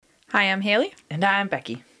Hi, I'm Haley. And I'm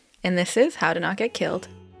Becky. And this is How to Not Get Killed.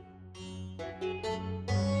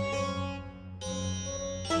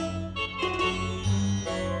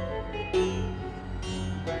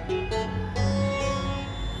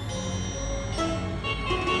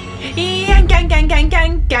 Gang, gang, gang, gang,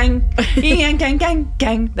 gang, gang. Gang, gang, gang,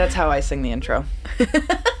 gang. That's how I sing the intro.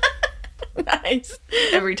 Nice.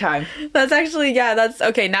 Every time. That's actually, that's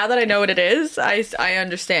okay. Now that I know what it is, I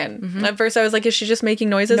understand. Mm-hmm. At first I was like, is she just making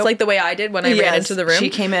noises like the way I did when I ran into the room? She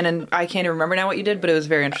came in and I can't even remember now what you did, but it was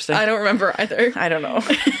very interesting. I don't remember either. I don't know.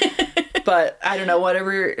 But I don't know,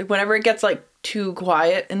 whenever it gets like too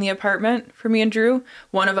quiet in the apartment for me and Drew,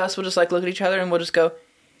 one of us will just like look at each other and we'll just go,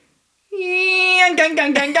 gang, gang,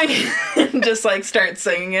 gang, gang, gang, and just like start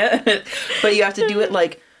singing it. But you have to do it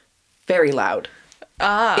like very loud.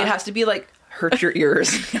 It has to be like hurt your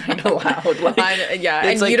ears kind of loud. Like,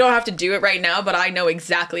 and like, you don't have to do it right now, but I know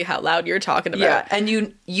exactly how loud you're talking about. Yeah, and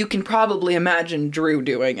you can probably imagine Drew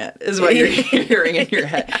doing it, is what you're hearing in your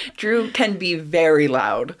head. Drew can be very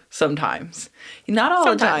loud sometimes. Not all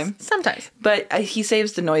the time. Sometimes. But he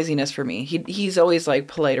saves the noisiness for me. He's always like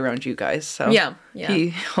polite around you guys. So yeah. He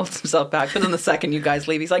holds himself back. But then the second you guys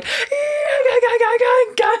leave, he's like,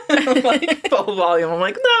 like full volume. I'm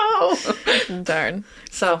like, no. Darn.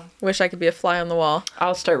 So wish I could be a fly on the wall.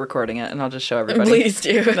 I'll start recording it and I'll just show everybody. Please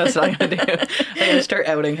do. That's what I'm gonna do. I'm gonna start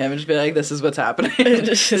outing him and just be like, this is what's happening.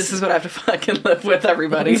 This is what I have to fucking live with,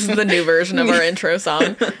 everybody. This is the new version of our intro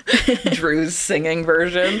song. Drew's singing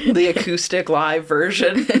version, the acoustic live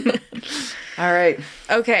version. All right.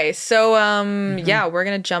 Okay, so we're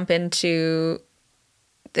gonna jump into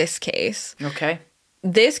this case. Okay.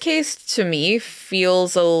 This case to me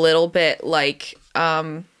feels a little bit like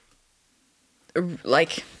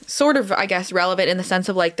sort of, I guess, relevant in the sense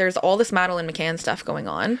of like there's all this Madeleine McCann stuff going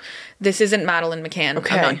on. This isn't Madeleine McCann.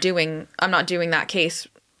 Okay. I'm not doing that case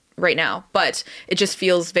right now, but it just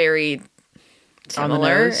feels very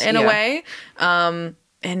similar in a way.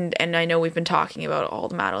 And I know we've been talking about all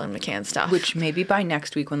the Madeleine McCann stuff. Which maybe by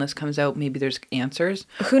next week when this comes out, maybe there's answers.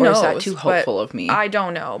 Who knows? Or is that too hopeful of me? I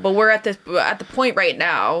don't know. But we're at the point right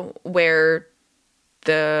now where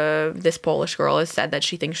this Polish girl has said that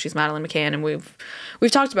she thinks she's Madeleine McCann, and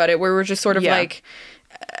we've talked about it where we're just sort of like,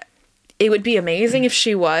 it would be amazing if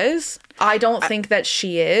she was. I don't think that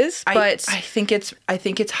she is, but I think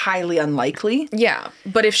it's highly unlikely. Yeah,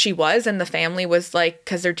 but if she was, and the family was like,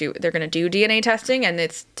 because they're going to do DNA testing and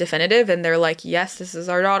it's definitive, and they're like, yes, this is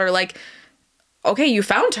our daughter. Like, okay, you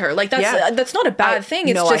found her. Like that's not a bad thing.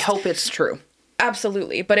 It's I hope it's true.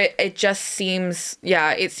 Absolutely, but it just seems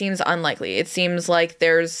it seems unlikely. It seems like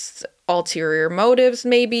there's ulterior motives,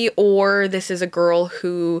 maybe, or this is a girl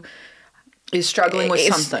who is struggling with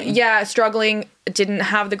something. Yeah, struggling, didn't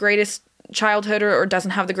have the greatest childhood or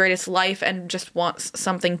doesn't have the greatest life and just wants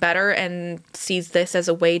something better and sees this as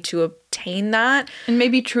a way to obtain that. And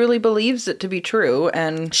maybe truly believes it to be true.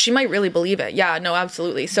 And she might really believe it. Yeah, no,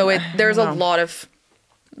 absolutely. So there's a lot of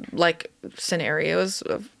like scenarios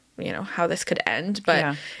of, how this could end.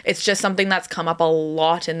 But it's just something that's come up a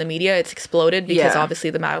lot in the media. It's exploded because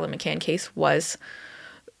obviously the Madeleine McCann case was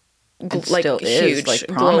huge, like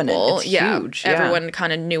prominent. Global. It's huge. Yeah. Everyone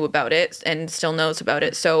kind of knew about it and still knows about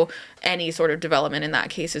it. So any sort of development in that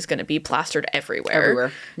case is going to be plastered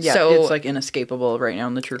everywhere. Yeah, so it's like inescapable right now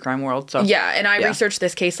in the true crime world. So and I researched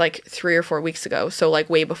this case like 3 or 4 weeks ago. So like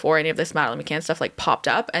way before any of this Madeleine McCann stuff like popped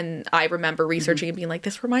up, and I remember researching and being like,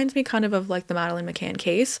 this reminds me kind of like the Madeleine McCann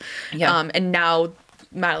case. Yeah, and now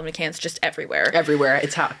Madeleine McCann's just everywhere. Everywhere.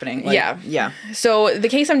 It's happening. Yeah. So the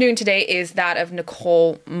case I'm doing today is that of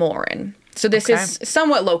Nicole Morin. So this is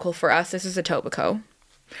somewhat local for us. This is Etobicoke.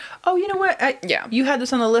 Oh, you know what? You had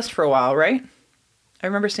this on the list for a while, right? I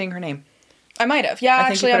remember seeing her name. I might have. Yeah, I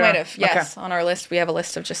might have. Yes. Okay. On our list, we have a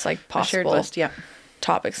list of just like possible list,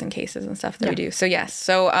 topics and cases and stuff that we do. So yes.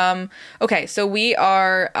 So, okay. So we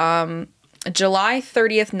are, July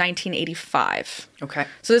 30th, 1985. Okay.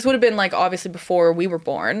 So this would have been like obviously before we were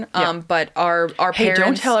born. But our parents. Hey,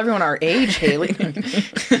 don't tell everyone our age, Haley.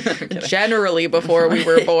 Generally before we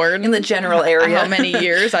were born. In the general area. How many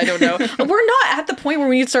years? I don't know. We're not at the point where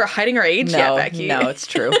we need to start hiding our age yet, Becky. No, it's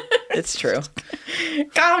true. It's true.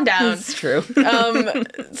 Calm down. It's true.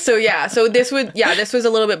 So this was a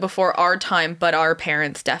little bit before our time, but our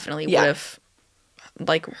parents definitely would have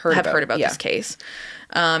heard about this case.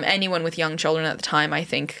 Anyone with young children at the time, I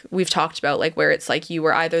think we've talked about like where it's like you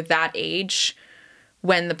were either that age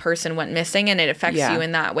when the person went missing and it affects you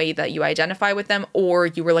in that way that you identify with them, or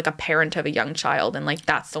you were like a parent of a young child and like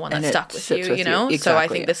that's the one that stuck with you, you know? Exactly. So I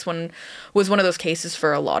think this one was one of those cases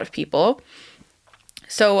for a lot of people.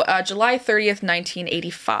 So July 30th,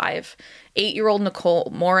 1985, 8-year-old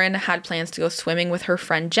Nicole Morin had plans to go swimming with her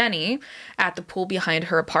friend Jenny at the pool behind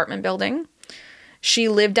her apartment building. She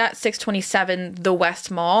lived at 627 The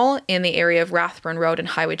West Mall in the area of Rathburn Road and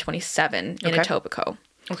Highway 27 in Etobicoke.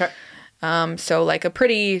 Okay. So like a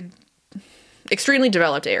pretty extremely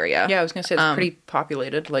developed area. Yeah, I was going to say it's pretty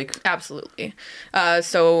populated. Like absolutely.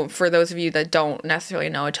 So for those of you that don't necessarily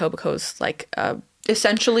know, Etobicoke's like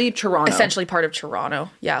essentially Toronto. Essentially part of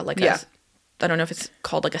Toronto. Yeah, like I don't know if it's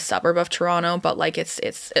called like a suburb of Toronto, but like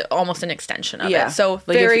it's almost an extension of it. So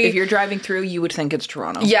like if you're driving through, you would think it's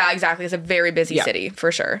Toronto. Yeah, exactly. It's a very busy city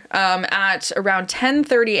for sure. At around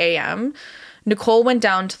 10:30 a.m., Nicole went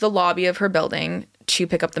down to the lobby of her building to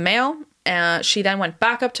pick up the mail. She then went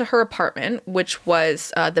back up to her apartment, which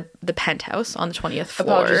was the penthouse on the 20th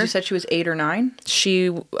floor. Apologies, you said she was 8 or 9?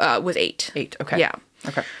 She was 8. 8, okay. Yeah.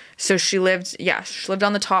 Okay. So she lived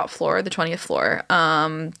on the top floor, the 20th floor.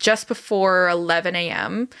 Just before 11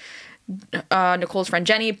 a.m., Nicole's friend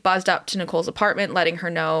Jenny buzzed up to Nicole's apartment, letting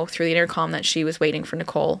her know through the intercom that she was waiting for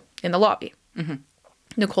Nicole in the lobby. Mm-hmm.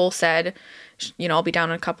 Nicole said, I'll be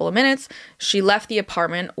down in a couple of minutes. She left the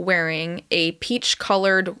apartment wearing a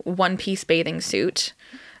peach-colored one-piece bathing suit,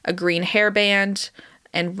 a green hairband,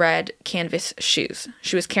 and red canvas shoes.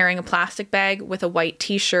 She was carrying a plastic bag with a white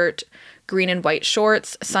t-shirt, green and white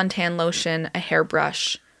shorts, suntan lotion, a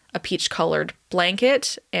hairbrush, a peach-colored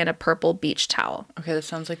blanket, and a purple beach towel. Okay, that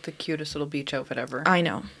sounds like the cutest little beach outfit ever. I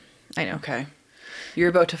know. Okay. You're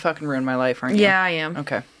about to fucking ruin my life, aren't you? Yeah, I am.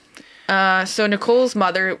 Okay. So Nicole's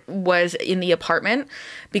mother was in the apartment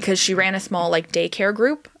because she ran a small like daycare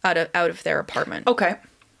group out of their apartment. Okay.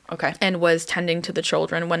 And was tending to the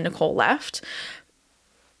children when Nicole left.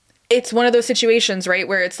 It's one of those situations, right,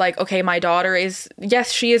 where it's like, okay, my daughter is, yes,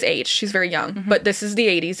 she is 8. She's very young, but this is the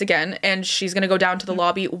 80s again, and she's going to go down to the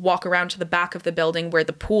lobby, walk around to the back of the building where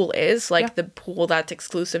the pool is, like the pool that's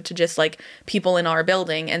exclusive to just, like, people in our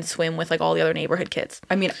building, and swim with, like, all the other neighborhood kids.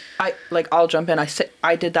 I mean, I'll jump in.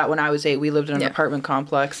 I did that when I was 8. We lived in an apartment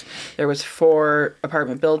complex. There was 4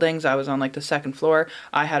 apartment buildings. I was on, like, the 2nd floor.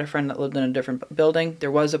 I had a friend that lived in a different building.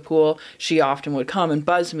 There was a pool. She often would come and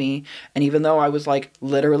buzz me, and even though I was, like,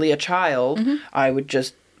 literally a child, I would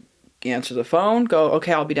just answer the phone, go,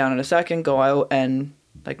 okay, I'll be down in a second, go out, and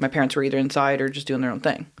like my parents were either inside or just doing their own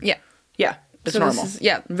thing. Yeah, it's normal.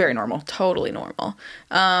 Very normal. Totally normal.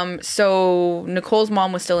 So Nicole's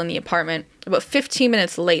mom was still in the apartment. About 15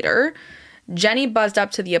 minutes later, Jenny buzzed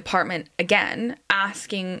up to the apartment again,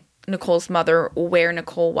 asking Nicole's mother where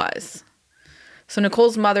Nicole was. So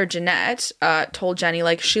Nicole's mother, Jeanette, told Jenny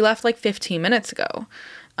like she left like 15 minutes ago.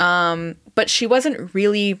 But she wasn't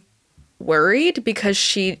really worried because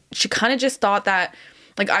she kind of just thought that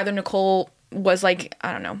like either Nicole was like,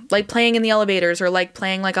 I don't know, like playing in the elevators or like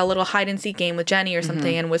playing like a little hide and seek game with Jenny or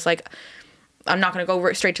something and was like, I'm not going to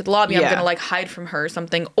go straight to the lobby. I'm going to like hide from her or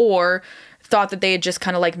something. Or thought that they had just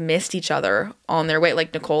kind of like missed each other on their way.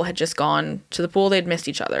 Like Nicole had just gone to the pool. They'd missed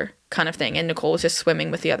each other kind of thing. And Nicole was just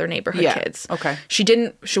swimming with the other neighborhood kids. Okay.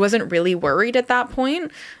 She wasn't really worried at that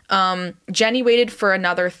point. Jenny waited for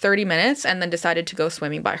another 30 minutes and then decided to go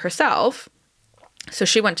swimming by herself. So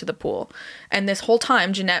she went to the pool. And this whole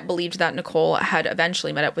time, Jeanette believed that Nicole had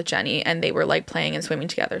eventually met up with Jenny and they were like playing and swimming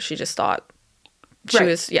together. She just thought she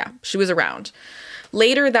was around.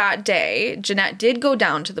 Later that day, Jeanette did go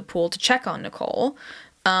down to the pool to check on Nicole.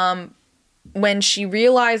 When she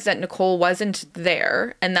realized that Nicole wasn't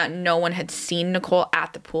there and that no one had seen Nicole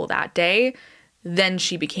at the pool that day, then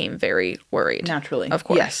she became very worried. Naturally. Of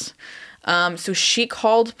course. Yes. So she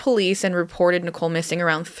called police and reported Nicole missing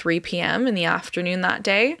around 3 p.m. in the afternoon that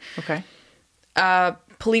day. Okay.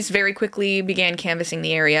 Police very quickly began canvassing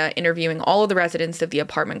the area, interviewing all of the residents of the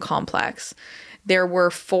apartment complex. There were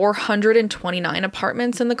 429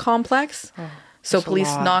 apartments in the complex. Oh, so police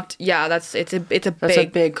knocked. Yeah, that's a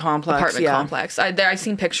big complex. Apartment complex. I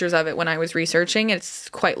seen pictures of it when I was researching. It's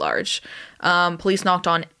quite large. Police knocked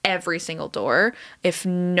on every single door. If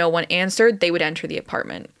no one answered, they would enter the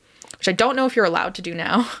apartment, which I don't know if you're allowed to do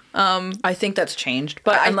now. I think that's changed,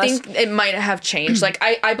 but I think it might have changed. Like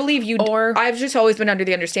I believe you. Or I've just always been under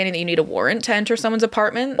the understanding that you need a warrant to enter someone's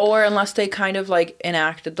apartment. Or unless they kind of like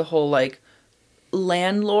enacted the whole like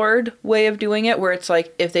landlord way of doing it, where it's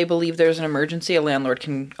like if they believe there's an emergency, a landlord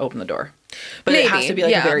can open the door. But it has to be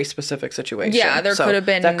like a very specific situation. Yeah, that could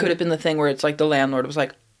have been the thing where it's like the landlord was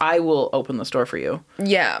like, I will open this door for you.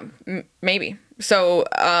 Yeah, maybe. So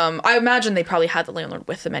I imagine they probably had the landlord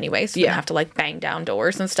with them anyway, so they didn't have to like bang down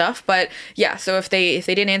doors and stuff. But yeah, so if they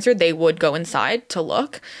didn't answer, they would go inside to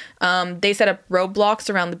look. They set up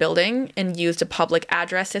roadblocks around the building and used a public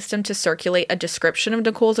address system to circulate a description of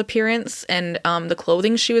Nicole's appearance and the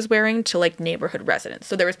clothing she was wearing to like neighborhood residents.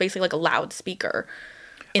 So there was basically like a loudspeaker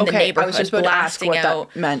in the neighborhood, I was just about blasting to ask what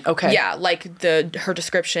out. That meant. Okay. Yeah, like her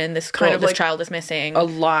description, this kind of this like child is missing. A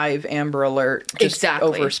live Amber Alert just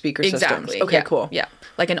over speaker systems. Okay, cool. Yeah.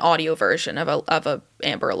 Like an audio version of a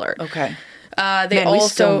Amber Alert. Okay. They also we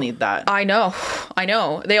still need that. I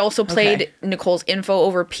know. They also played Nicole's info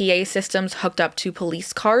over PA systems hooked up to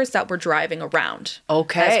police cars that were driving around.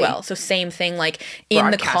 Okay. As well. So same thing like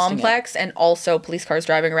in the complex and also police cars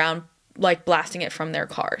driving around like blasting it from their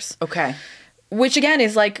cars. Okay. Which again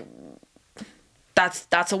is like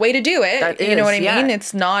that's a way to do it. You know what I mean?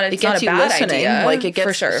 It's not a bad idea. Like it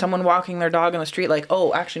gets someone walking their dog on the street like,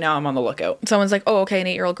 oh, actually now I'm on the lookout. Someone's like, oh, okay, an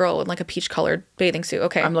 8-year-old girl in like a peach colored bathing suit.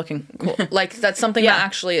 Okay. I'm looking. Cool. Like that's something that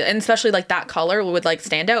actually, and especially like that color would like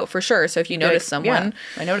stand out for sure. So if you notice someone.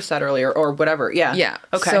 Yeah. I noticed that earlier or whatever. Yeah. Yeah.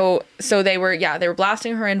 Okay. So they were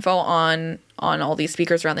blasting her info on all these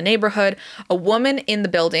speakers around the neighborhood. A woman in the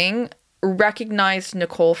building recognized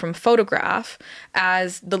Nicole from photograph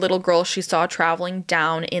as the little girl she saw traveling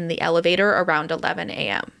down in the elevator around 11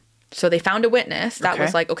 a.m. So they found a witness that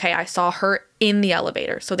was like, okay, I saw her in the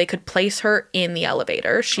elevator. So they could place her in the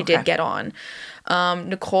elevator. She did get on.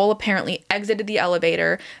 Nicole apparently exited the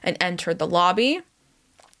elevator and entered the lobby,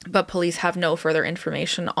 but police have no further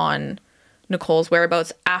information on Nicole's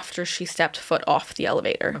whereabouts after she stepped foot off the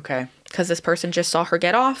elevator. Okay. Because this person just saw her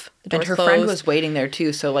get off. And her friend was waiting there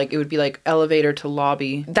too. So like it would be like elevator to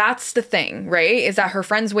lobby. That's the thing, right? Is that her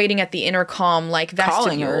friend's waiting at the intercom like vestibule.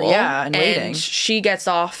 Calling her, and waiting. She gets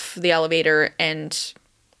off the elevator and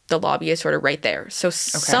the lobby is sort of right there. So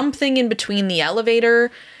something in between the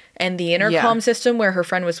elevator and the intercom system where her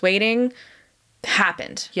friend was waiting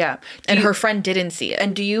happened. Yeah. And her friend didn't see it.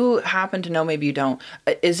 And do you happen to know, maybe you don't,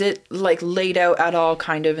 is it like laid out at all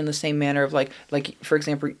kind of in the same manner of like for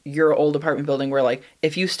example, your old apartment building where like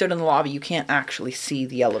if you stood in the lobby you can't actually see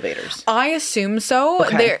the elevators? I assume so.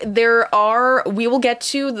 Okay. We will get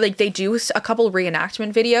to like they do a couple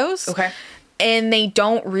reenactment videos. Okay. And they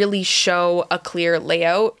don't really show a clear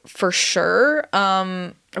layout for sure.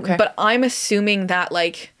 Okay. But I'm assuming that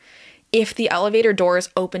like if the elevator doors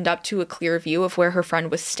opened up to a clear view of where her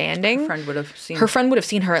friend was standing, her friend would have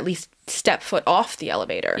seen her at least step foot off the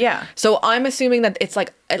elevator. Yeah. So I'm assuming that it's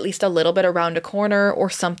like at least a little bit around a corner or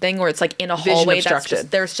something, or it's like in a hallway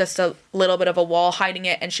there's just a little bit of a wall hiding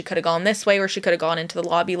it, and she could have gone this way or she could have gone into the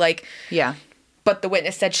lobby. Like, yeah. But the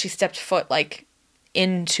witness said she stepped foot like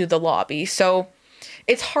into the lobby. So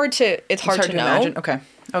it's hard to know. Imagine.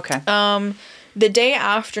 Okay. The day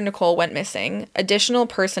after Nicole went missing, additional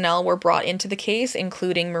personnel were brought into the case,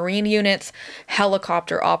 including Marine units,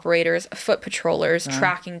 helicopter operators, foot patrollers,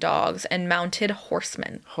 tracking dogs, and mounted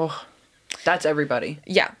horsemen. Oh, that's everybody.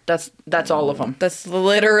 Yeah. That's all of them. That's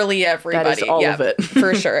literally everybody. That is all of it.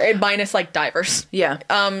 For sure. Minus like divers. Yeah.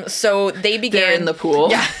 So they began... They're in the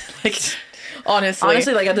pool. Yeah.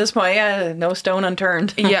 Honestly, like at this point, no stone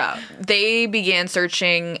unturned. Yeah. They began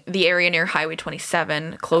searching the area near Highway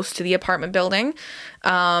 27, close to the apartment building.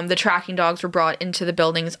 The tracking dogs were brought into the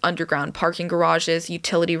building's underground parking garages,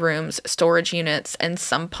 utility rooms, storage units, and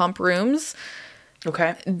some pump rooms.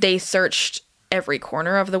 Okay. They searched every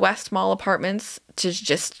corner of the West Mall apartments to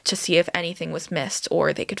see if anything was missed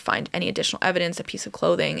or they could find any additional evidence, a piece of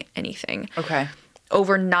clothing, anything. Okay.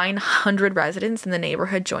 Over 900 residents in the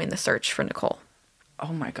neighborhood joined the search for Nicole.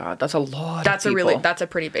 Oh my God, that's a lot of people. That's a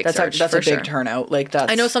pretty big search. That's a big turnout. Like that's.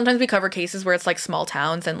 I know sometimes we cover cases where it's like small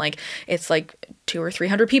towns and like it's like 200 or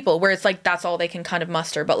 300 people where it's like that's all they can kind of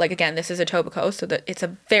muster. But like again, this is Etobicoke, so that it's a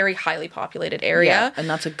very highly populated area. Yeah, and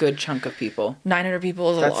that's a good chunk of people. 900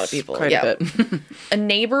 people is a lot of people. Quite a bit. A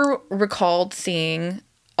neighbor recalled seeing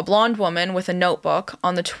a blonde woman with a notebook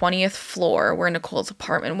on the 20th floor where Nicole's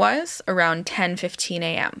apartment was around 10:15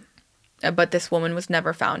 a.m. But this woman was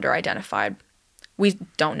never found or identified. We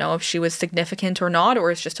don't know if she was significant or not,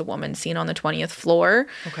 or it's just a woman seen on the 20th floor.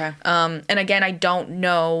 Okay. And again, I don't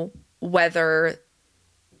know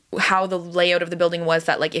how the layout of the building was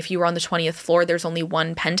that, like, if you were on the 20th floor, there's only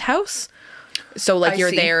one penthouse. So, like,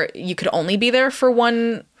 there, you could only be there for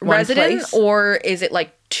one resident, place? Or is it,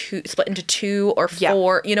 like, split into 2 or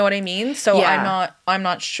 4? You know what I mean? So I'm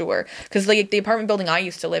not sure. Because, like, the apartment building I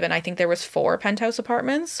used to live in, I think there was 4 penthouse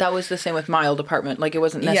apartments. That was the same with my old apartment. Like, it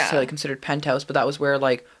wasn't necessarily considered penthouse, but that was where,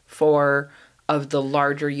 like, 4 of the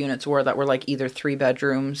larger units were that were, like, either 3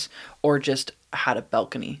 bedrooms or just had a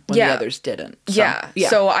balcony when the others didn't. So,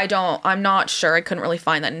 So I'm not sure. I couldn't really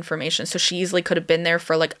find that information. So she easily could have been there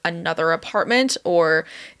for like another apartment, or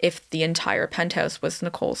if the entire penthouse was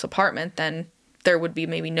Nicole's apartment, then there would be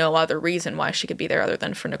maybe no other reason why she could be there other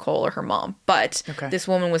than for Nicole or her mom. But this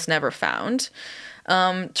woman was never found.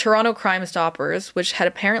 Toronto Crime Stoppers, which had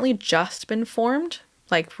apparently just been formed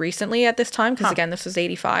like recently at this time, because again, this was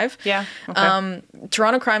 85. Yeah. Okay.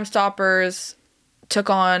 Toronto Crime Stoppers took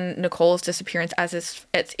on Nicole's disappearance as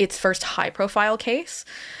its first high-profile case.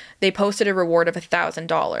 They posted a reward of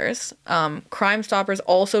 $1,000. Crime Stoppers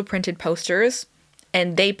also printed posters,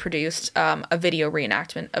 and they produced a video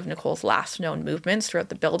reenactment of Nicole's last known movements throughout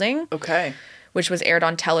the building. Okay. Which was aired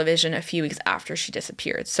on television a few weeks after she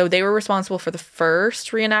disappeared. So they were responsible for the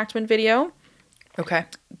first reenactment video. Okay.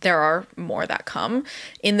 There are more that come.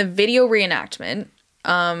 In the video reenactment,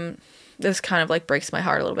 this kind of like breaks my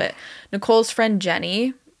heart a little bit. Nicole's friend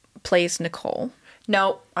Jenny plays Nicole.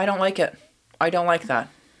 No, I don't like it. I don't like that.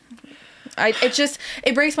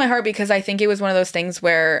 It breaks my heart because I think it was one of those things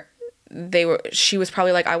where she was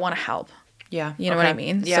probably like, I want to help. Yeah. You know what I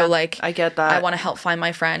mean? Yeah, so like, I get that. I want to help find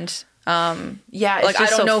my friend. It's like,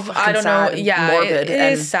 just I don't know. Yeah, morbid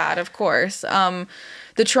it is sad, of course.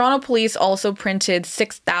 The Toronto police also printed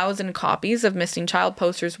 6,000 copies of missing child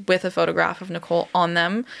posters with a photograph of Nicole on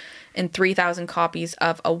them, and 3,000 copies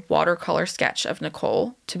of a watercolor sketch of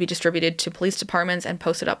Nicole to be distributed to police departments and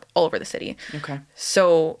posted up all over the city. Okay.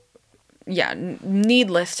 So, yeah,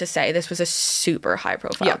 needless to say, this was a super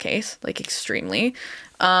high-profile case, like extremely.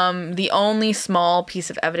 The only small piece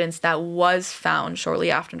of evidence that was found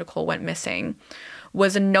shortly after Nicole went missing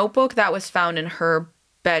was a notebook that was found in her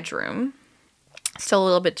bedroom. Still a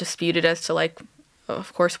little bit disputed as to, like,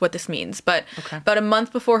 of course, what this means. But about a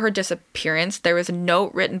month before her disappearance, there was a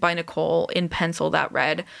note written by Nicole in pencil that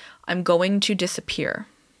read, "I'm going to disappear."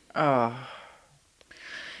 Oh.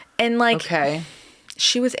 And, like,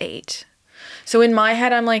 she was 8. So in my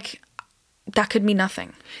head, I'm like, that could mean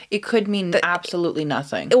nothing. It could mean absolutely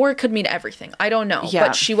nothing. Or it could mean everything. I don't know. Yeah.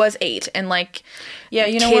 But she was 8. And, like,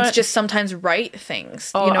 you know kids what? just sometimes write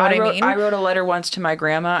things. Oh, you know what I mean? I wrote a letter once to my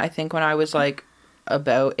grandma, I think when I was, like,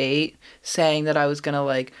 about 8, saying that I was going to,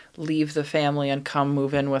 like, leave the family and come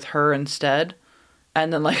move in with her instead.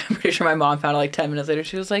 And then, like, I'm pretty sure my mom found it, like, 10 minutes later.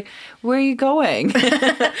 She was like, "Where are you going?"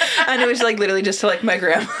 And it was, like, literally just to, like, my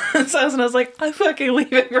grandma's house. And I was like, "I'm fucking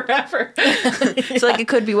leaving forever." So, like, it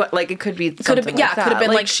could be it could be something like that. Could have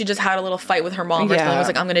been, like, she just had a little fight with her mom or something. Was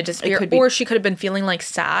like, "I'm going to disappear." Or she could have been feeling, like,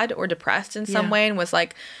 sad or depressed in some way and was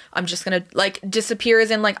like, "I'm just going to, like," disappear as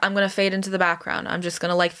in, like, "I'm going to fade into the background. I'm just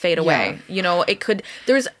going to, like, fade away." You know, it could,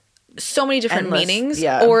 there's so many different meanings.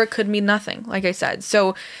 Or it could mean nothing, like I said.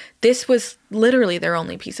 So this was literally their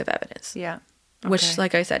only piece of evidence. Yeah. Okay. Which,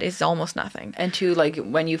 like I said, is almost nothing. And to, like,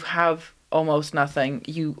 when you have almost nothing,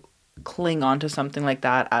 you cling on to something like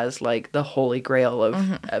that as, like, the holy grail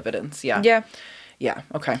of evidence. Yeah. Yeah. Yeah.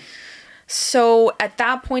 Okay. So at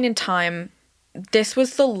that point in time, this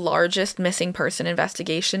was the largest missing person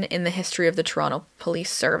investigation in the history of the Toronto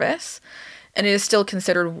Police Service. And it is still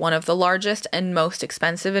considered one of the largest and most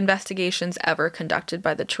expensive investigations ever conducted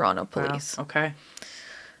by the Toronto Police. Wow. Okay.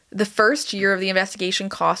 The first year of the investigation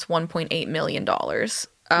cost $1.8 million. Wow.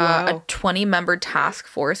 A 20-member task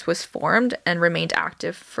force was formed and remained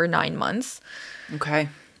active for 9 months. Okay.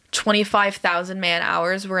 25,000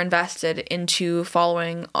 man-hours were invested into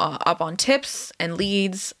following up on tips and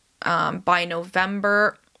leads. By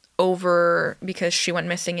November, because she went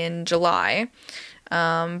missing in July,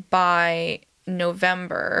 by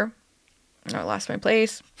November, I lost my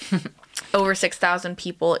place. Over 6,000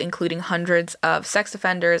 people, including hundreds of sex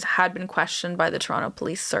offenders, had been questioned by the Toronto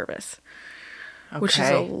Police Service, which is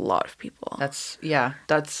a lot of people. That's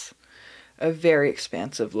a very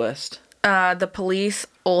expansive list. The police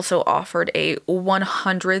also offered a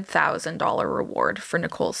 $100,000 reward for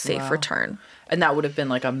Nicole's safe return. And that would have been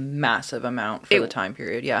like a massive amount for the time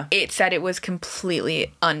period, yeah. It said it was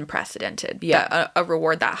completely unprecedented. Yeah. That a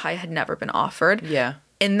reward that high had never been offered. Yeah.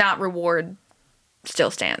 And that reward still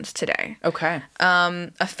stands today. Okay.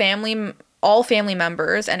 All family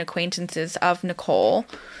members and acquaintances of Nicole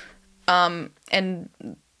and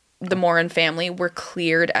the Morin family were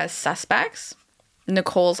cleared as suspects.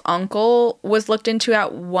 Nicole's uncle was looked into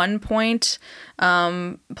at one point.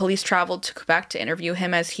 Police traveled to Quebec to interview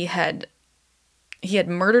him as he had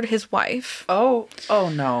murdered his wife. Oh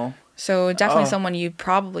no. So definitely someone you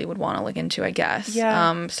probably would want to look into, I guess.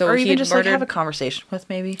 Yeah. So or even just like have a conversation with,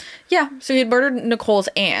 maybe. Yeah. So he had murdered Nicole's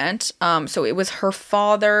aunt. So it was her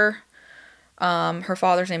father. Her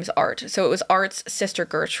father's name is Art. So it was Art's sister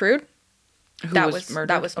Gertrude. That was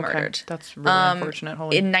murdered. Okay. That's really unfortunate.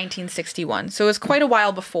 In 1961. So it was quite a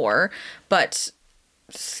while before, but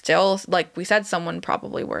still, like we said, someone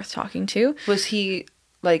probably worth talking to. Was he,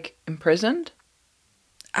 like, imprisoned?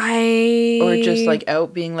 Or just, like,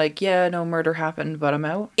 out being like, yeah, no, murder happened, but I'm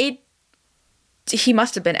out? He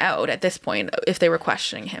must have been out at this point if they were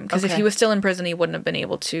questioning him. Because if he was still in prison, he wouldn't have been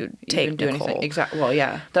able to take Nicole. Anything. Exactly. Well,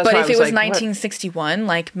 yeah. But if it was 1961,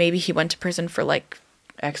 like, maybe he went to prison for, like,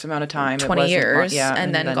 X amount of time. 20 years,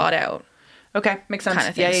 and then got out. Okay, makes sense. Kind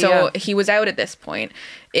of thing. So he was out at this point.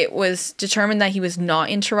 It was determined that he was not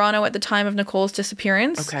in Toronto at the time of Nicole's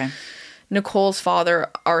disappearance. Okay. Nicole's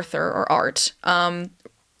father, Arthur, or Art,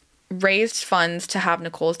 raised funds to have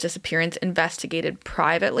Nicole's disappearance investigated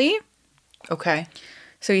privately. Okay.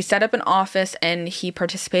 So he set up an office and he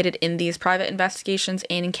participated in these private investigations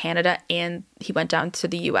in Canada, and he went down to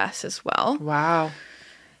the US as well. Wow.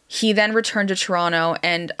 He then returned to Toronto,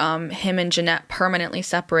 and him and Jeanette permanently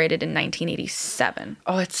separated in 1987.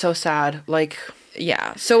 Oh, it's so sad. Like,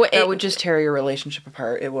 yeah. So that would just tear your relationship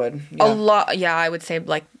apart. It would. Yeah. A lot. Yeah, I would say,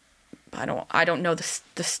 like, I don't know the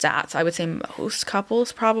stats. I would say most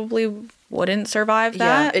couples probably wouldn't survive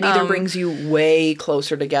that. Yeah, it either brings you way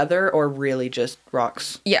closer together or really just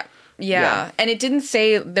rocks. Yeah. And it didn't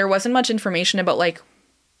say, there wasn't much information about, like,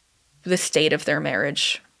 the state of their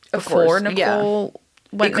marriage before Nicole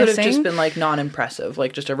went missing. It could have just been, like, non-impressive,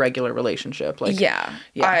 like just a regular relationship. Like,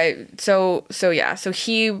 So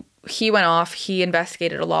he went off. He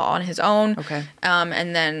investigated a lot on his own. Okay.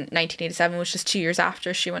 And then 1987, which is 2 years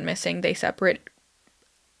after she went missing, they separated.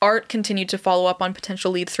 Art continued to follow up on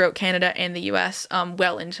potential leads throughout Canada and the US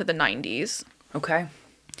well into the 90s. Okay.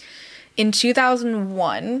 In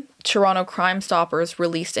 2001, Toronto Crime Stoppers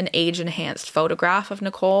released an age-enhanced photograph of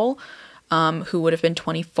Nicole, who would have been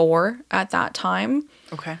 24 at that time.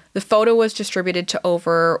 Okay. The photo was distributed to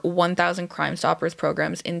over 1,000 Crime Stoppers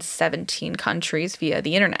programs in 17 countries via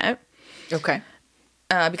the internet. Okay.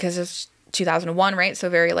 Because it's 2001, right? So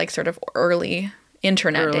very, like, sort of early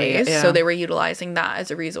internet days. Yeah. So they were utilizing that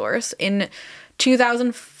as a resource. In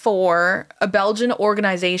 2004, a Belgian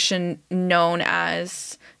organization known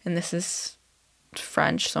as, and this is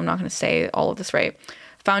French, so I'm not going to say all of this right,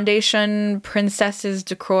 Foundation Princesses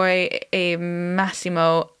de Croix et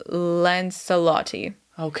Massimo Lancelotti.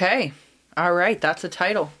 Okay. All right. That's a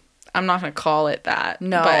title. I'm not going to call it that.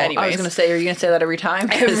 No. But anyways. I was going to say, are you going to say that every time?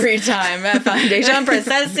 Every time. Foundation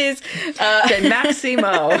Princesses. Okay,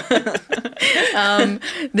 Maximo.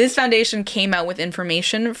 This foundation came out with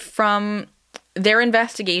information from their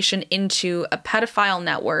investigation into a pedophile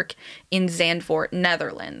network in Zandvoort,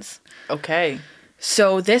 Netherlands. Okay.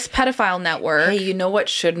 So this pedophile network... Hey, you know what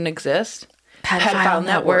shouldn't exist? Pedophile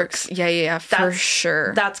networks. Yeah, for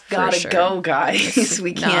sure. That's gotta go, guys.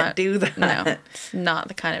 We can't do that. No, it's not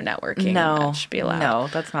the kind of networking that should be allowed. No,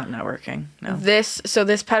 that's not networking. No. This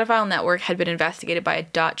pedophile network had been investigated by a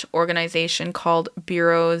Dutch organization called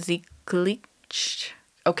Bureau Zichtgelicht.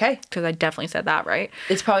 Okay. Because I definitely said that right.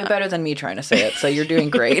 It's probably better than me trying to say it, so you're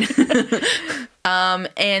doing great.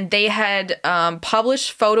 And they had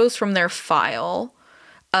published photos from their file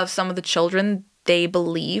of some of the children they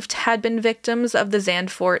believed had been victims of the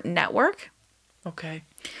Zandvoort network. Okay.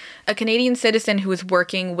 A Canadian citizen who was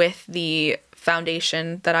working with the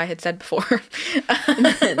foundation that I had said before.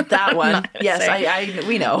 That one. Yes,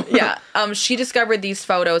 we know. Yeah. She discovered these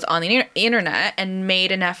photos on the internet and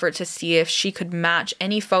made an effort to see if she could match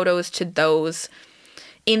any photos to those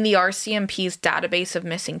in the RCMP's database of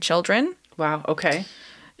missing children. Wow. Okay.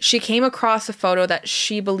 She came across a photo that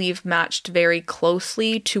she believed matched very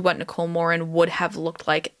closely to what Nicole Morin would have looked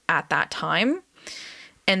like at that time.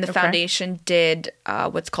 And the foundation did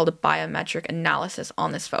what's called a biometric analysis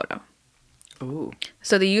on this photo. Ooh.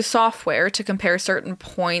 So they used software to compare certain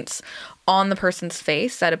points on the person's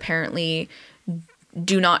face that apparently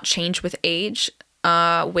do not change with age,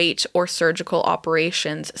 weight, or surgical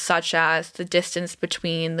operations, such as the distance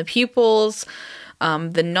between the pupils,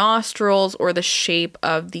 the nostrils, or the shape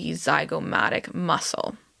of the zygomatic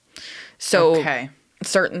muscle. So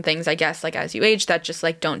certain things, I guess, like as you age, that just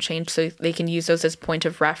like don't change, so they can use those as point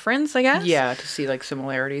of reference, I guess. Yeah, to see like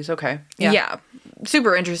similarities. Okay. Yeah.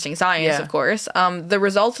 Super interesting science, of course. The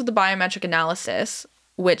results of the biometric analysis,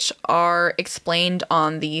 which are explained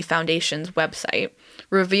on the foundation's website,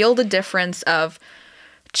 revealed a difference of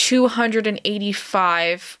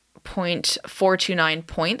 285.429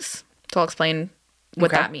 points. So I'll explain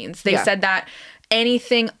what that means. They said that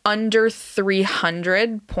anything under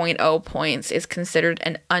 300.0 points is considered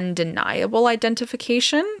an undeniable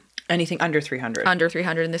identification. Anything under 300? Under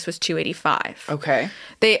 300, and this was 285. Okay.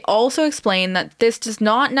 They also explain that this does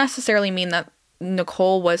not necessarily mean that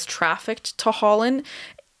Nicole was trafficked to Holland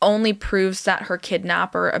only proves that her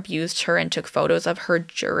kidnapper abused her and took photos of her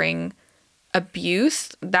during abuse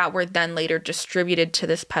that were then later distributed to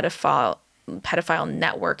this pedophile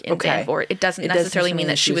network in Zandvoort. It doesn't necessarily mean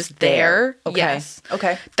that she was there. Okay. Yes.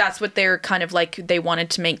 Okay. That's what they're kind of like, they wanted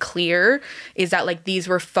to make clear, is that like these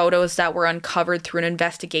were photos that were uncovered through an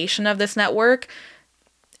investigation of this network,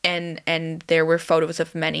 and there were photos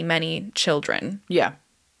of many, many children. Yeah.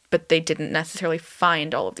 But they didn't necessarily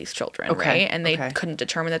find all of these children, right? And they couldn't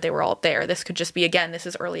determine that they were all there. This could just be, again, this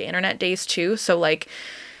is early internet days too, so like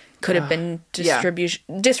could have been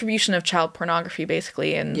distribution of child pornography,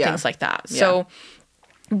 basically, and things like that. So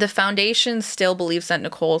the foundation still believes that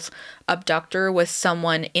Nicole's abductor was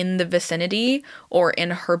someone in the vicinity or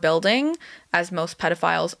in her building, as most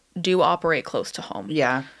pedophiles do operate close to home.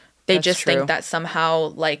 Yeah, they just think that somehow,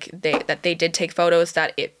 like, they did take photos,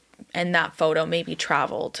 and that photo maybe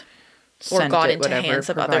traveled or got into hands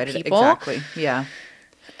of other people. Exactly. Yeah.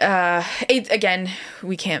 Again,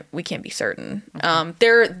 we can't be certain.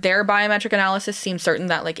 Their biometric analysis seems certain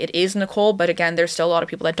that like it is Nicole, but again, there's still a lot of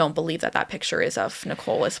people that don't believe that picture is of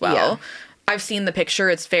Nicole as well. Yeah. I've seen the picture.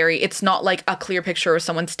 It's not like a clear picture of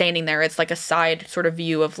someone standing there. It's like a side sort of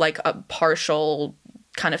view of like a partial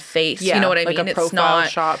kind of face. Yeah, you know what I mean? A profile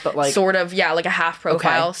shot, but like sort of, like a half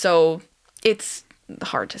profile. Okay. So it's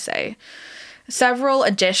hard to say. Several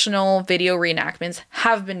additional video reenactments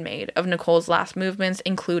have been made of Nicole's last movements,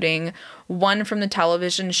 including one from the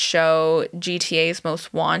television show GTA's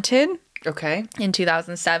Most Wanted. Okay. In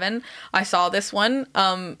 2007. I saw this one.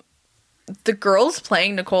 The girls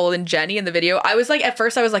playing Nicole and Jenny in the video, I was like, at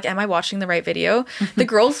first I was like, am I watching the right video? The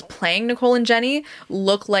girls playing Nicole and Jenny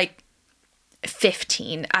look like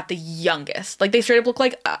 15 at the youngest. Like, they straight up look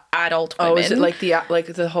like adult women. Oh, is it like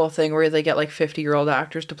the whole thing where they get like 50-year-old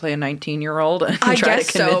actors to play a 19-year-old? I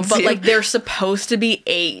guess so, but like they're supposed to be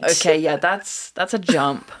 8. Okay, yeah, that's a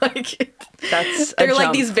jump. Like they're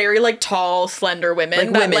like these very like tall, slender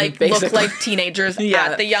women that like look like teenagers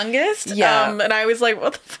at the youngest. Yeah, and I was like,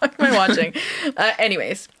 what the fuck am I watching?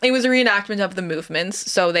 Anyways, it was a reenactment of the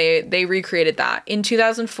movements, so they recreated that in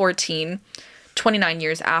 2014. 29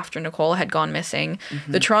 years after Nicole had gone missing,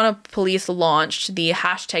 the Toronto police launched the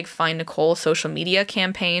 #FindNicole social media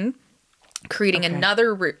campaign, creating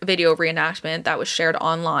another video reenactment that was shared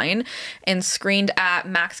online and screened at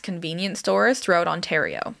Mac's convenience stores throughout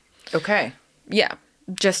Ontario. Okay. Yeah,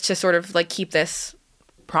 just to sort of like keep this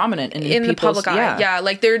prominent in the public eye. Yeah,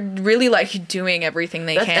 like they're really like doing everything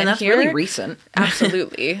they can and that's here. Really recent.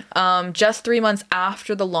 Absolutely. Just 3 months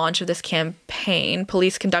after the launch of this campaign,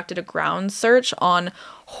 police conducted a ground search on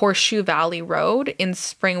Horseshoe Valley Road in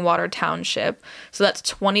Springwater Township. So that's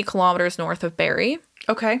 20 kilometers north of Barrie.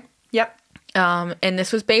 Okay. Yep. And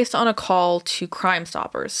this was based on a call to Crime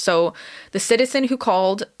Stoppers. So the citizen who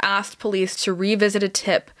called asked police to revisit a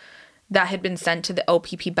tip that had been sent to the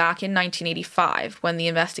OPP back in 1985 when the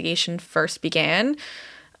investigation first began.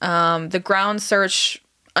 The ground search,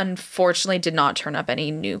 unfortunately, did not turn up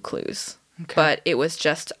any new clues. Okay. But it was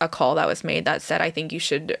just a call that was made that said, I think you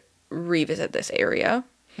should revisit this area.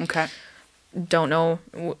 Okay. Don't know.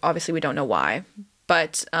 Obviously, we don't know why.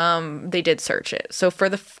 But they did search it. So for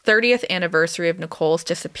the 30th anniversary of Nicole's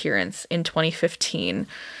disappearance in 2015,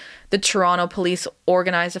 the Toronto police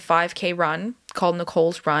organized a 5K run called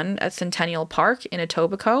Nicole's Run at Centennial Park in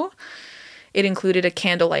Etobicoke. It included a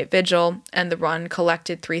candlelight vigil, and the run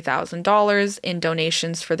collected $3,000 in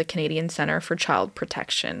donations for the Canadian Centre for Child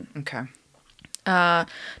Protection. Okay.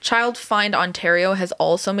 Child Find Ontario has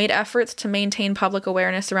also made efforts to maintain public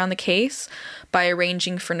awareness around the case by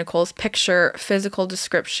arranging for Nicole's picture, physical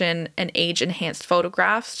description, and age-enhanced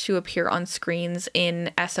photographs to appear on screens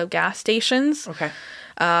in Esso gas stations. Okay.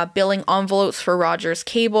 Billing envelopes for Rogers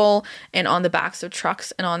Cable, and on the backs of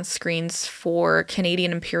trucks and on screens for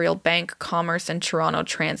Canadian Imperial Bank, Commerce, and Toronto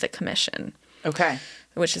Transit Commission. Okay.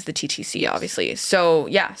 Which is the TTC, obviously. So,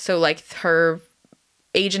 yeah. So, like, her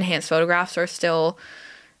age-enhanced photographs are still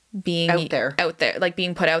being out there, like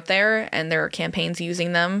being put out there, and there are campaigns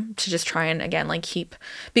using them to just try and, again, like keep,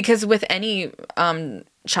 because with any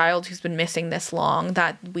child who's been missing this long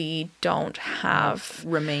that we don't have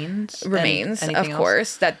remains of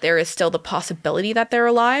course, that there is still the possibility that they're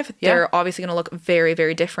alive. They're obviously going to look very,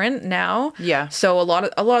 very different now. Yeah. So a lot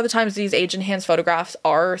of the times these age-enhanced photographs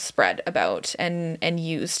are spread about and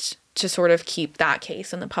used to sort of keep that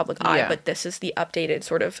case in the public eye. But this is the updated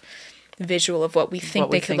sort of visual of what we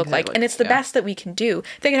think they could look like, and it's the best that we can do.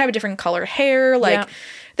 They could have a different color hair, like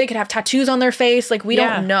they could have tattoos on their face, like we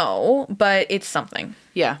don't know, but it's something.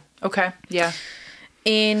 Okay. Yeah.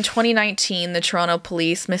 In 2019, the Toronto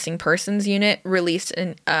Police Missing Persons Unit released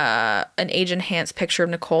an age-enhanced picture of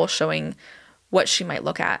Nicole showing what she might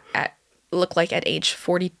look like at age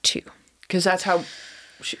 42. Because that's how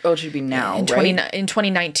she'd be now, in right? In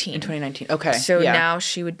 2019. In 2019, okay. So now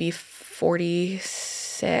she would be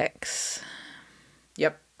 46.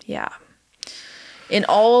 Yep. Yeah. In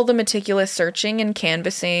all the meticulous searching and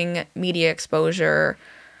canvassing, media exposure,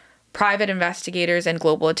 private investigators, and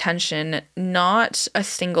global attention, not a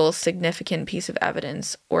single significant piece of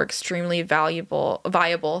evidence or extremely viable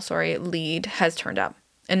lead has turned up.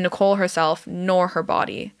 And Nicole herself nor her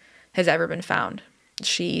body has ever been found.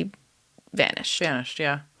 She vanished. Yeah.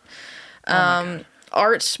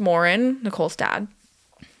 Art Morin, Nicole's dad,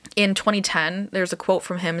 in 2010, there's a quote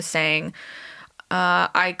from him saying,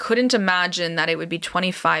 I couldn't imagine that it would be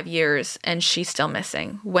 25 years and she's still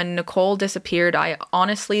missing. When Nicole disappeared, I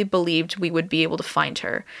honestly believed we would be able to find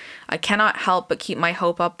her. I cannot help but keep my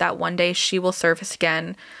hope up that one day she will surface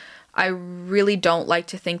again. I really don't like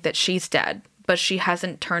to think that she's dead, but she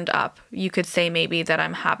hasn't turned up. You could say maybe that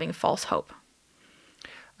I'm having false hope.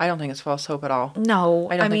 I don't think it's false hope at all. No,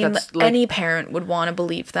 I mean, that's, like, any parent would want to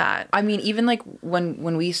believe that. I mean, even like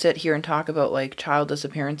when we sit here and talk about like child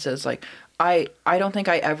disappearances, like I don't think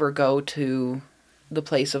I ever go to the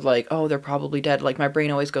place of like, oh, they're probably dead. Like my brain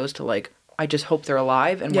always goes to like, I just hope they're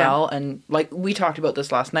alive and well. And like we talked about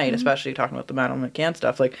this last night, especially talking about the Madeleine McCann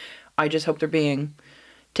stuff. Like I just hope they're being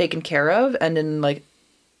taken care of and in like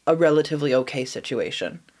a relatively okay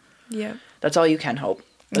situation. Yeah. That's all you can hope.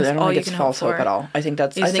 I don't think it's false hope at all. I think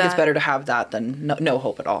it's better to have that than no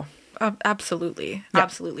hope at all. Absolutely. Yeah.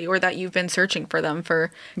 Absolutely. Or that you've been searching for them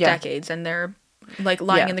for decades and they're like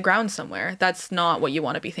lying in the ground somewhere. That's not what you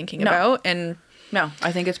want to be thinking about. And no,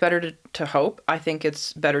 I think it's better to hope. I think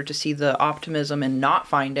it's better to see the optimism in not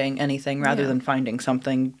finding anything rather than finding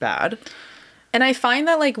something bad. And I find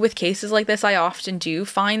that, like, with cases like this, I often do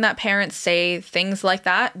find that parents say things like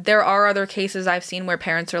that. There are other cases I've seen where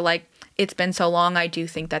parents are like, it's been so long, I do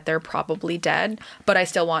think that they're probably dead, but I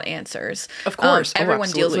still want answers. Of course.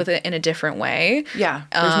 Everyone deals with it in a different way. Yeah.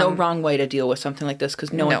 There's no wrong way to deal with something like this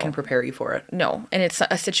because no one can prepare you for it. No. And it's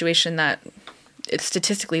a situation that it's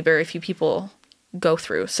statistically very few people go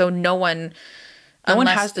through. So no one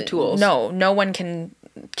has the tools. No one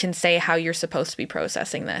can say how you're supposed to be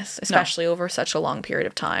processing this, especially over such a long period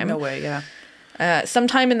of time. No way, yeah.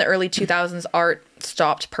 Sometime in the early 2000s, Art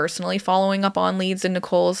stopped personally following up on leads in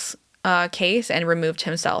Nicole's case and removed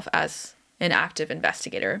himself as an active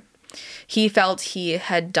investigator. He felt he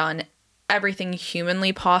had done everything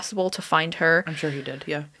humanly possible to find her. I'm sure he did,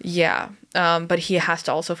 yeah. Yeah, but he has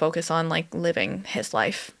to also focus on, like, living his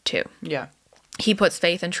life, too. Yeah. He puts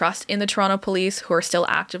faith and trust in the Toronto police, who are still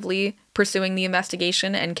actively pursuing the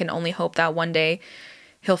investigation, and can only hope that one day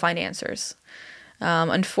he'll find answers.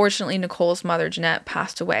 Unfortunately, Nicole's mother, Jeanette,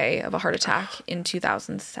 passed away of a heart attack in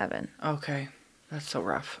 2007. Okay. That's so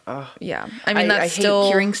rough. Oh. Yeah. I mean, I hate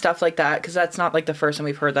hearing stuff like that because that's not like the first time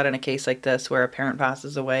we've heard that in a case like this where a parent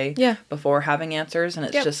passes away before having answers. And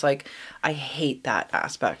it's just like, I hate that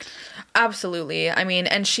aspect. Absolutely. I mean,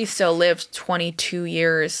 and she still lived 22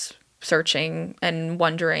 years searching and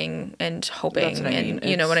wondering and hoping. And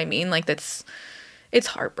you know what I mean? Like, it's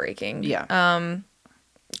heartbreaking. Yeah.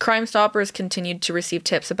 Crime Stoppers continue to receive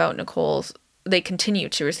tips about Nicole's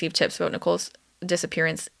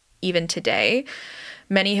disappearance even today.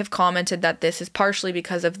 Many have commented that this is partially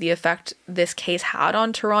because of the effect this case had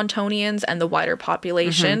on Torontonians and the wider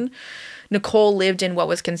population. Mm-hmm. Nicole lived in what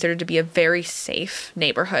was considered to be a very safe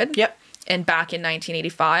neighborhood. Yep. And back in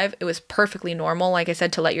 1985, it was perfectly normal, like I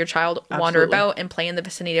said, to let your child wander about and play in the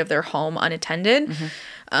vicinity of their home unattended.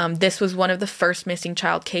 Mm-hmm. This was one of the first missing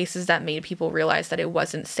child cases that made people realize that it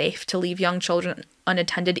wasn't safe to leave young children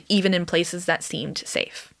unattended, even in places that seemed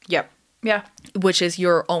safe. Yep. Yeah. Which is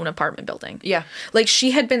your own apartment building. Yeah. Like,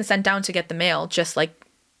 she had been sent down to get the mail just like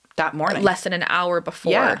that morning. Less than an hour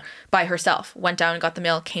before by herself. Went down and got the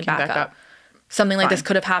mail, came back up. Something like this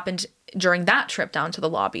could have happened during that trip down to the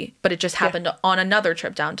lobby, but it just happened on another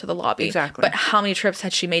trip down to the lobby. Exactly. But how many trips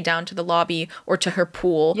had she made down to the lobby or to her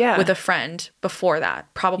pool with a friend before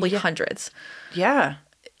that? Probably hundreds. Yeah.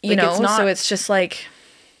 You know, so it's just like,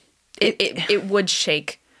 it would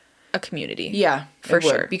shake a community. Yeah, for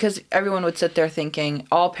sure. Because everyone would sit there thinking,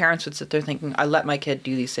 all parents would sit there thinking, I let my kid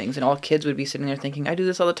do these things. And all kids would be sitting there thinking, I do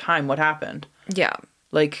this all the time. What happened? Yeah.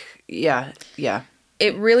 Like, yeah.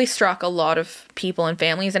 It really struck a lot of people and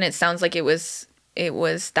families. And it sounds like it was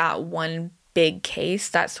that one big case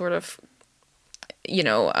that sort of,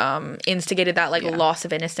 instigated that loss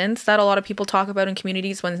of innocence that a lot of people talk about in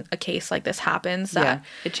communities when a case like this happens.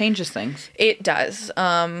 It changes things. It does.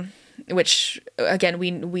 which again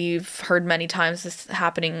we've heard many times this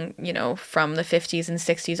happening, you know, from the 50s and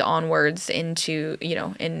 60s onwards into, you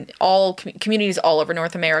know, in all communities all over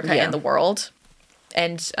North America and the world.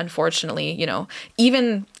 And unfortunately, you know,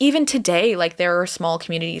 even today, like there are small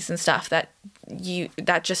communities and stuff that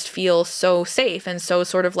just feel so safe and so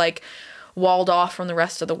sort of like walled off from the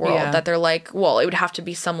rest of the world that they're like, well, it would have to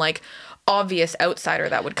be some like obvious outsider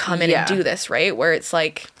that would come in and do this, right? Where it's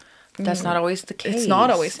like, that's not always the case. It's not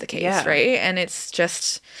always the case, right? And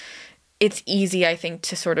it's easy, I think,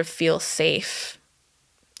 to sort of feel safe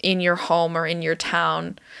in your home or in your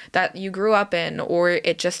town that you grew up in, or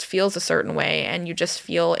it just feels a certain way and you just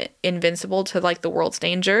feel invincible to like the world's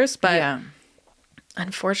dangers. But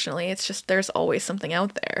unfortunately, it's just, there's always something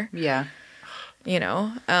out there. Yeah. You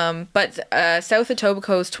know, but South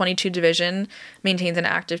Etobicoke's 22 Division maintains an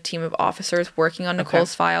active team of officers working on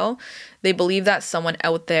Nicole's file. They believe that someone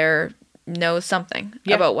out there knows something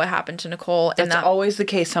about what happened to Nicole. That's always the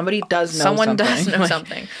case. Somebody does know something. Someone does know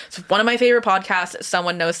something. So one of my favorite podcasts,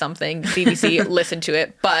 Someone Knows Something, BBC, listen to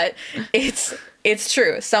it. But it's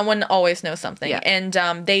true. Someone always knows something. Yeah.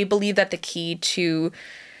 And they believe that the key to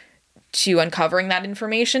uncovering that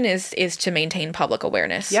information is to maintain public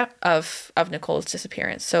awareness of Nicole's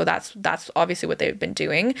disappearance. So that's obviously what they've been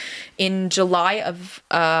doing. In July of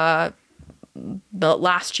the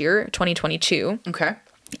last year, 2022. Okay.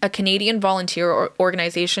 A Canadian volunteer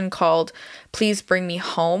organization called Please Bring Me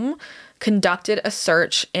Home conducted a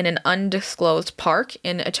search in an undisclosed park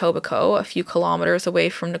in Etobicoke, a few kilometers away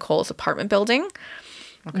from Nicole's apartment building.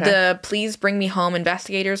 Okay. The Please Bring Me Home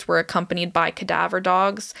investigators were accompanied by cadaver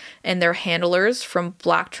dogs and their handlers from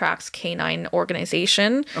Black Tracks Canine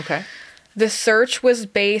organization. Okay. The search was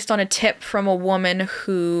based on a tip from a woman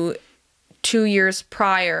who 2 years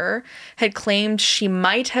prior had claimed she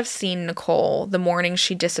might have seen Nicole the morning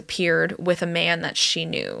she disappeared with a man that she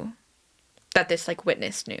knew, that this like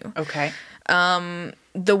witness knew. Okay.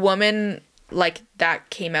 The woman like that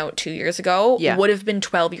came out 2 years ago would have been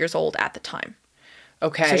 12 years old at the time.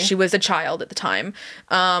 Okay. So she was a child at the time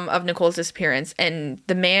of Nicole's disappearance, and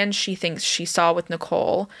the man she thinks she saw with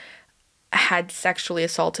Nicole had sexually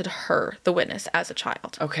assaulted her, the witness, as a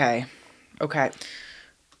child. Okay.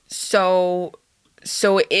 So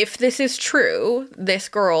if this is true, this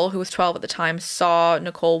girl who was 12 at the time saw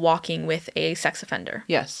Nicole walking with a sex offender.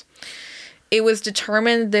 Yes. It was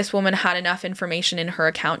determined this woman had enough information in her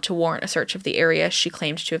account to warrant a search of the area she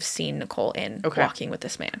claimed to have seen Nicole in walking with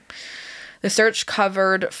this man. The search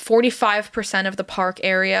covered 45% of the park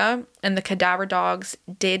area, and the cadaver dogs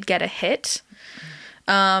did get a hit.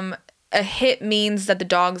 A hit means that the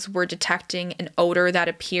dogs were detecting an odor that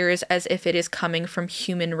appears as if it is coming from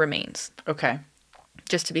human remains. Okay.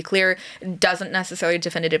 Just to be clear, it doesn't necessarily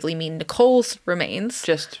definitively mean Nicole's remains.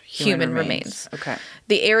 Just human remains. Okay.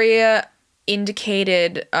 The area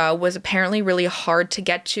indicated was apparently really hard to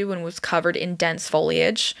get to and was covered in dense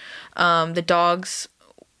foliage. The dogs...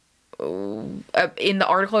 in the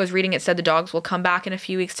article I was reading, it said the dogs will come back in a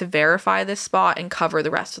few weeks to verify this spot and cover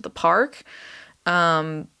the rest of the park.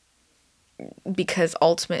 Because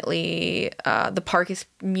ultimately the park is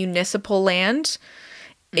municipal land.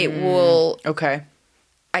 It will... Okay.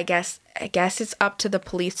 I guess it's up to the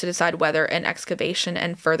police to decide whether an excavation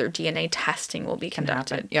and further DNA testing will be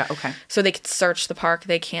conducted. Yeah, okay. So they could search the park,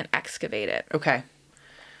 they can't excavate it. Okay.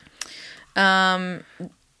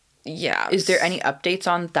 Yeah. Is there any updates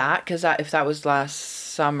on that? Because if that was last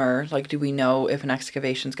summer, like, do we know if an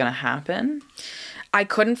excavation's going to happen? I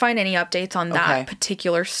couldn't find any updates on that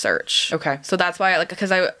particular search. Okay. So that's why,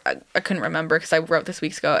 because I couldn't remember, because I wrote this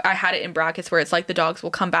weeks ago. I had it in brackets where it's like the dogs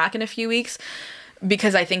will come back in a few weeks,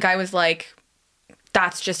 because I think I was like,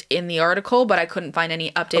 that's just in the article, but I couldn't find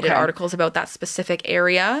any updated articles about that specific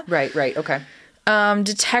area. Right, okay.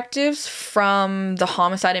 Detectives from the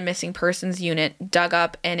Homicide and Missing Persons Unit dug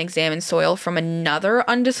up and examined soil from another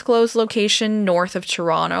undisclosed location north of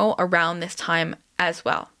Toronto around this time as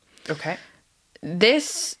well. Okay.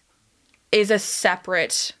 This is a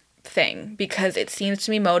separate thing because it seems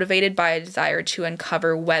to be motivated by a desire to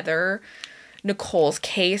uncover whether Nicole's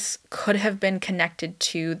case could have been connected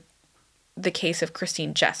to the case of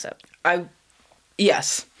Christine Jessup.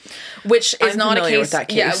 Yes. Which is not a case. With that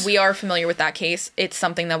case. Yeah, we are familiar with that case. It's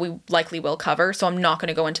something that we likely will cover, so I'm not going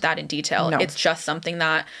to go into that in detail. No. It's just something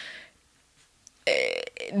that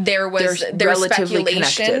there's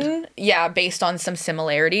speculation, connected. Based on some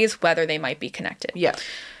similarities, whether they might be connected. Yeah.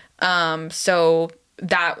 So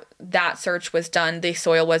that search was done, the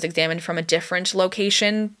soil was examined from a different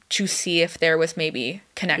location to see if there was maybe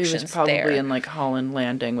connections there. It was probably in like Holland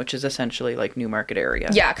Landing, which is essentially like Newmarket area.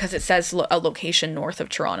 Yeah, because it says a location north of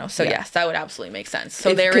Toronto. So yes, that would absolutely make sense. So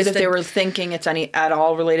if they were thinking it's at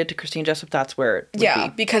all related to Christine Jessup, that's where it would be.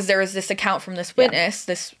 Because there was this account from this witness,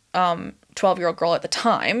 this 12-year-old girl at the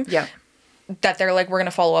time. Yeah. That they're like, we're going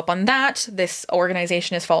to follow up on that. This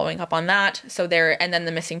organization is following up on that. So and then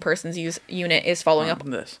the missing persons unit is following up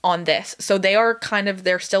on this. So they're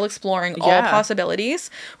still exploring all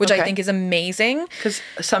possibilities, which I think is amazing. Because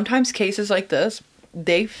sometimes cases like this,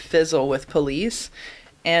 they fizzle with police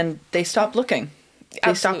and they stop looking.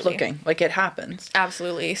 They stop looking. Like, it happens.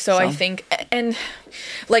 Absolutely. So I think, and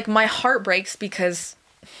like, my heart breaks because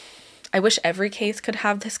I wish every case could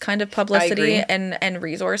have this kind of publicity and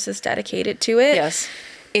resources dedicated to it. Yes.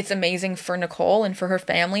 It's amazing for Nicole and for her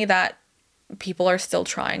family that people are still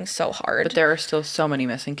trying so hard. But there are still so many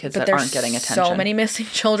missing kids that aren't getting attention. So many missing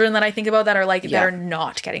children that I think about that are like, that are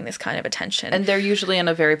not getting this kind of attention. And they're usually in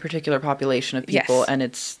a very particular population of people, and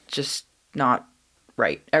it's just not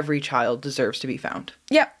right. Every child deserves to be found.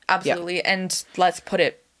 Yeah, absolutely. Yeah. And let's put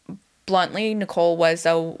it bluntly, Nicole was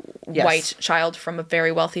a white child from a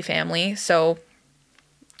very wealthy family, so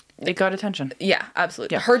it got attention. Yeah,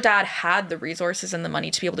 absolutely. Yeah. Her dad had the resources and the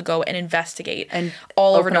money to be able to go and investigate and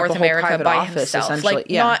all over North America by himself. Like,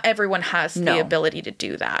 not everyone has the ability to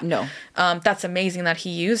do that. No. That's amazing that he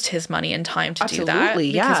used his money and time to do that.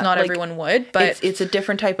 Because not everyone would. But it's a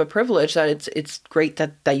different type of privilege that it's great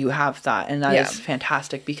that you have that, and that is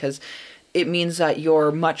fantastic because it means that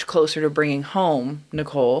you're much closer to bringing home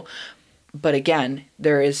Nicole. But again,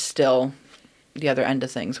 there is still the other end of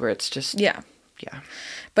things where it's just... Yeah.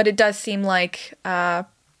 But it does seem like,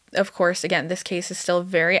 of course, again, this case is still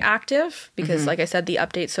very active because, like I said, the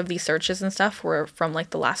updates of these searches and stuff were from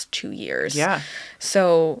like the last 2 years. Yeah.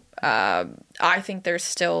 So I think there's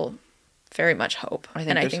still very much hope. I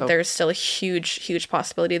think there's still a huge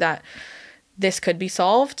possibility that this could be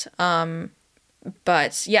solved.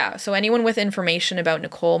 But yeah, so anyone with information about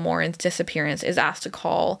Nicole Morin's disappearance is asked to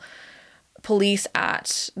call police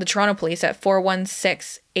at the Toronto Police at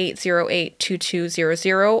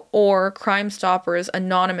 416-808-2200 or Crime Stoppers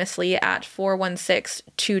anonymously at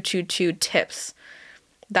 416-222-TIPS.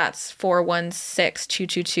 That's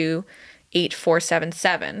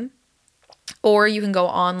 416-222-8477. Or you can go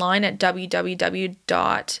online at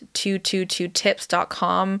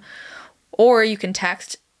www.222tips.com, or you can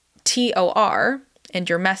text TOR and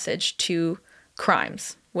your message to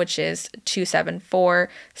crimes, which is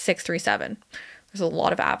 274-637. There's a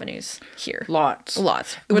lot of avenues here. Lots.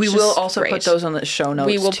 We will also put those on the show notes.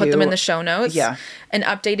 We will put them in the show notes. Yeah. An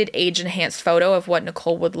updated age-enhanced photo of what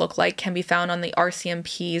Nicole would look like can be found on the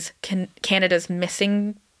RCMP's Canada's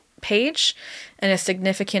Missing page. And a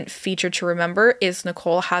significant feature to remember is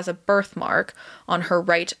Nicole has a birthmark on her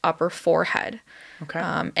right upper forehead. Okay.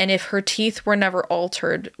 And if her teeth were never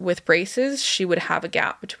altered with braces, she would have a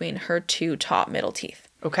gap between her two top middle teeth.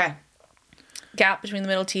 Okay. Gap between the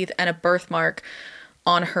middle teeth and a birthmark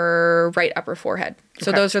on her right upper forehead.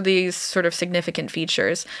 So those are these sort of significant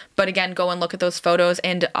features. But again, go and look at those photos,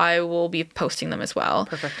 and I will be posting them as well.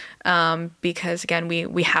 Perfect. Because again,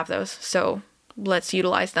 we have those, so let's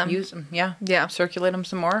utilize them. Use them, yeah. Circulate them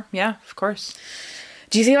some more, yeah, of course.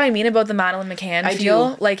 Do you see what I mean about the Madeleine McCann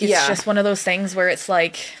feel? Like, it's just one of those things where it's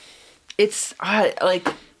like... It's,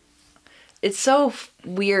 it's so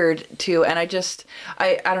weird, too, and I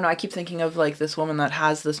don't know, I keep thinking of, like, this woman that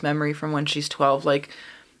has this memory from when she's 12, like,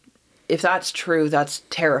 if that's true, that's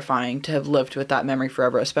terrifying to have lived with that memory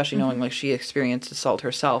forever, especially knowing, like, she experienced assault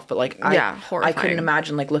herself, but, like, I couldn't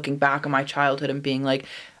imagine, like, looking back on my childhood and being like,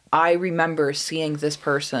 I remember seeing this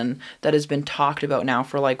person that has been talked about now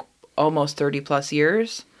for, like, almost 30 plus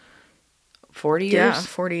years, 40 years. Yeah,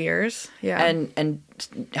 40 years. Yeah. And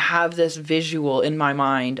have this visual in my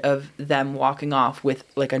mind of them walking off with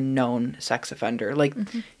like a known sex offender. Like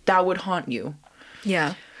that would haunt you.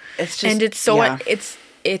 Yeah. It's just, and it's so,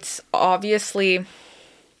 it's obviously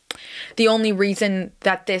the only reason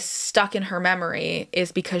that this stuck in her memory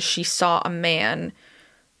is because she saw a man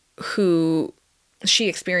who she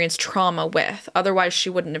experienced trauma with. Otherwise, she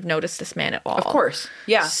wouldn't have noticed this man at all. Of course.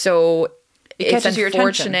 Yeah. So it's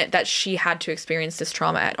unfortunate that she had to experience this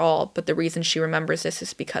trauma at all. But the reason she remembers this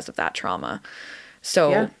is because of that trauma.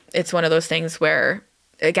 So it's one of those things where,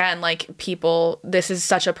 again, like people, this is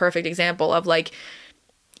such a perfect example of like,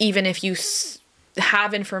 even if you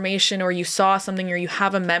have information or you saw something or you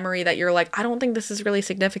have a memory that you're like, I don't think this is really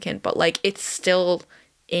significant, but like it's still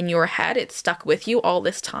in your head. It's stuck with you all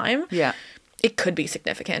this time. Yeah. It could be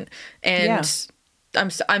significant. And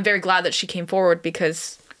I'm very glad that she came forward,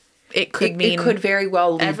 because it could mean it could very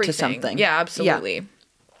well lead to something. Yeah, absolutely. Yeah.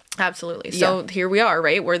 Absolutely. So here we are,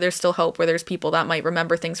 right? Where there's still hope, where there's people that might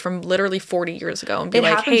remember things from literally 40 years ago and be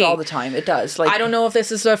like, happens all the time. It does. Like, I don't know if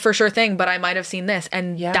this is a for sure thing, but I might have seen this,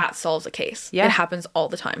 and that solves a case. Yeah. It happens all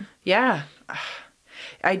the time. Yeah.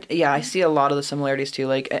 I see a lot of the similarities too.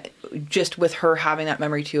 Like, just with her having that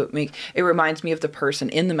memory too, it reminds me of the person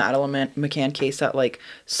in the Madeleine McCann case that like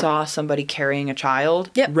saw somebody carrying a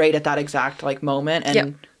child right at that exact like moment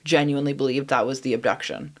and genuinely believed that was the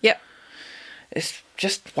abduction. Yep. It's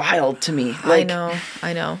just wild to me. Like,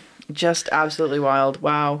 I know. Just absolutely wild.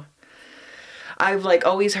 Wow. I've like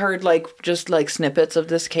always heard like just like snippets of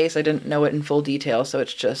this case. I didn't know it in full detail, so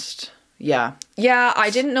it's just yeah. Yeah, I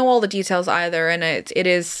didn't know all the details either, and it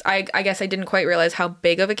is. I guess I didn't quite realize how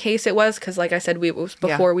big of a case it was, because like I said, it was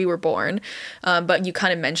before we were born. But you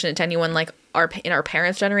kind of mention it to anyone like in our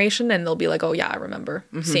parents' generation, and they'll be like, "Oh yeah, I remember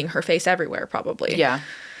seeing her face everywhere." Probably. Yeah.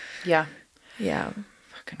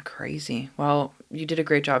 Fucking crazy. Well, you did a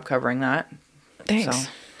great job covering that. Thanks. So.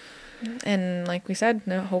 And like we said,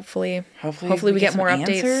 hopefully we get more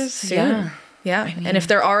updates soon. Yeah. I mean, and if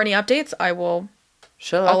there are any updates, I'll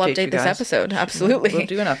update this episode. Absolutely. We'll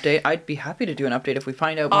do an update. I'd be happy to do an update if we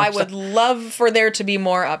find out more I would love for there to be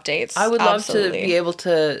more updates. I would love to be able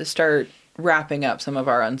to start wrapping up some of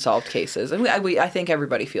our unsolved cases. I think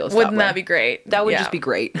everybody feels Wouldn't that be great? That would just be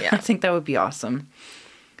great. Yeah. I think that would be awesome.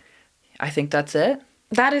 I think that's it.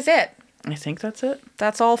 That is it. I think that's it.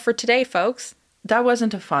 That's all for today, folks. That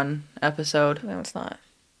wasn't a fun episode. No, it's not.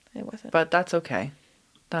 It wasn't. But that's okay.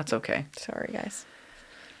 That's okay. Sorry, guys.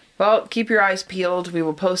 Well, keep your eyes peeled. We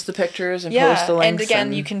will post the pictures and post the links. And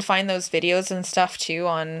again, you can find those videos and stuff too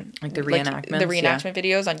on like the reenactments. The reenactment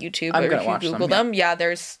videos on YouTube. I'm gonna watch Google them. Yeah,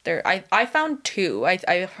 I found 2.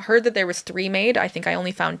 I heard that there was 3 made. I think I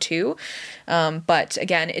only found 2. But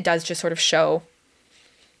again, it does just sort of show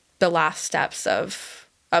the last steps of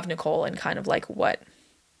Nicole and kind of like what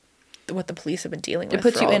the police have been dealing with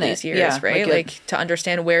for all these years, right? Like to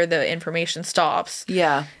understand where the information stops.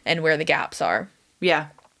 Yeah. And where the gaps are. Yeah.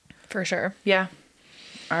 For sure. Yeah.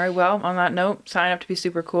 All right. Well, on that note, sign up to be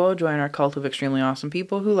super cool. Join our cult of extremely awesome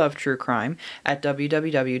people who love true crime at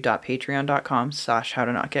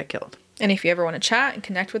www.patreon.com/howtonotgetkilled. And if you ever want to chat and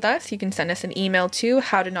connect with us, you can send us an email to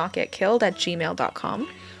howtonotgetkilled@gmail.com.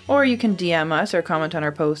 Or you can DM us or comment on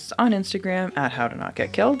our posts on Instagram at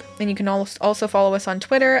howtonotgetkilled. And you can also follow us on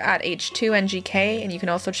Twitter at H2NGK. And you can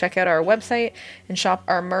also check out our website and shop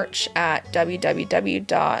our merch at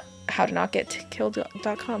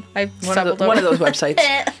www.howtonotgetkilled.com. One of those websites.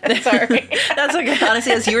 Sorry. That's okay.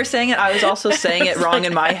 Honestly, as you were saying it, I was also saying it wrong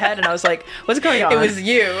in my head. And I was like, what's going on? It was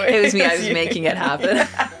you. It was me. I was making it happen. All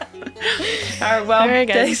right. Well,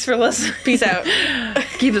 thanks for listening. Peace out.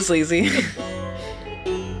 Keep it sleazy.